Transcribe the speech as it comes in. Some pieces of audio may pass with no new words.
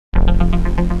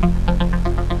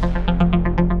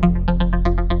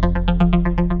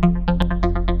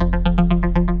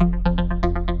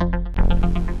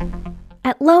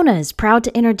Atlona is proud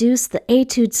to introduce the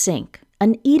AT-ETU-SYNC,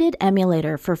 an EDID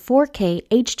emulator for 4K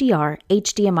HDR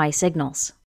HDMI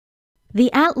signals. The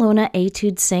Atlona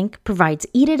Etude Sync provides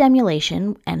EDID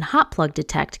emulation and hot plug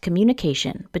detect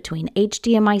communication between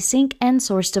HDMI sync and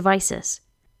source devices.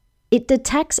 It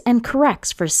detects and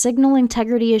corrects for signal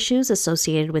integrity issues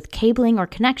associated with cabling or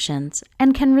connections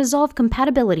and can resolve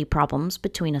compatibility problems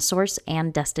between a source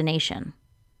and destination.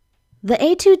 The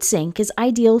AT-ETU-SYNC is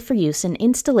ideal for use in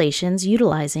installations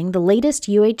utilizing the latest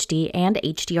UHD and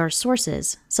HDR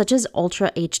sources, such as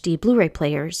Ultra HD Blu-ray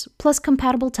players, plus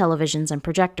compatible televisions and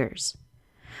projectors.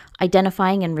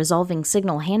 Identifying and resolving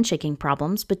signal handshaking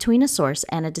problems between a source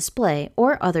and a display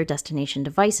or other destination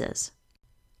devices.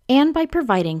 And by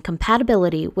providing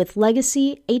compatibility with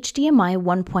legacy HDMI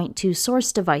 1.2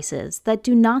 source devices that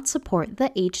do not support the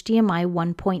HDMI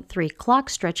 1.3 clock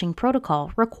stretching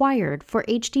protocol required for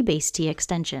HDBaseT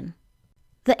extension.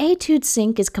 The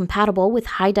AT-ETU-SYNC is compatible with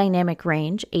high dynamic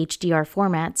range HDR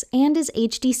formats and is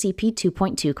HDCP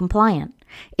 2.2 compliant.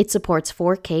 It supports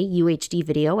 4K UHD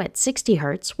video at 60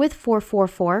 Hz with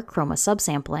 444 chroma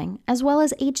subsampling, as well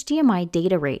as HDMI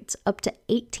data rates up to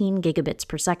 18 gigabits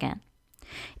per second.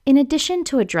 In addition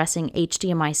to addressing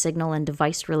HDMI signal and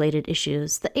device-related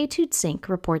issues, the AT-ETU-SYNC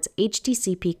reports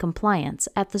HDCP compliance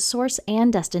at the source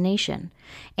and destination,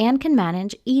 and can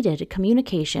manage EDID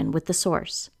communication with the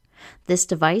source. This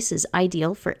device is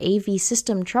ideal for AV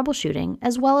system troubleshooting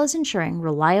as well as ensuring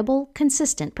reliable,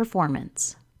 consistent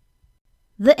performance.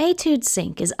 The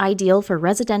AT-ETU-SYNC is ideal for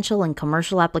residential and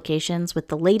commercial applications with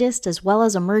the latest as well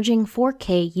as emerging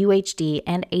 4K UHD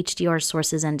and HDR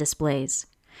sources and displays.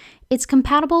 It's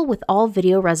compatible with all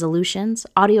video resolutions,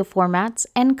 audio formats,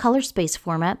 and color space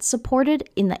formats supported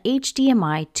in the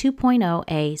HDMI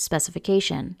 2.0A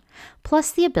specification,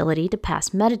 plus the ability to pass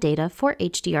metadata for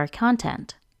HDR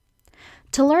content.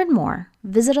 To learn more,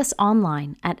 visit us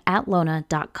online at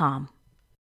atlona.com.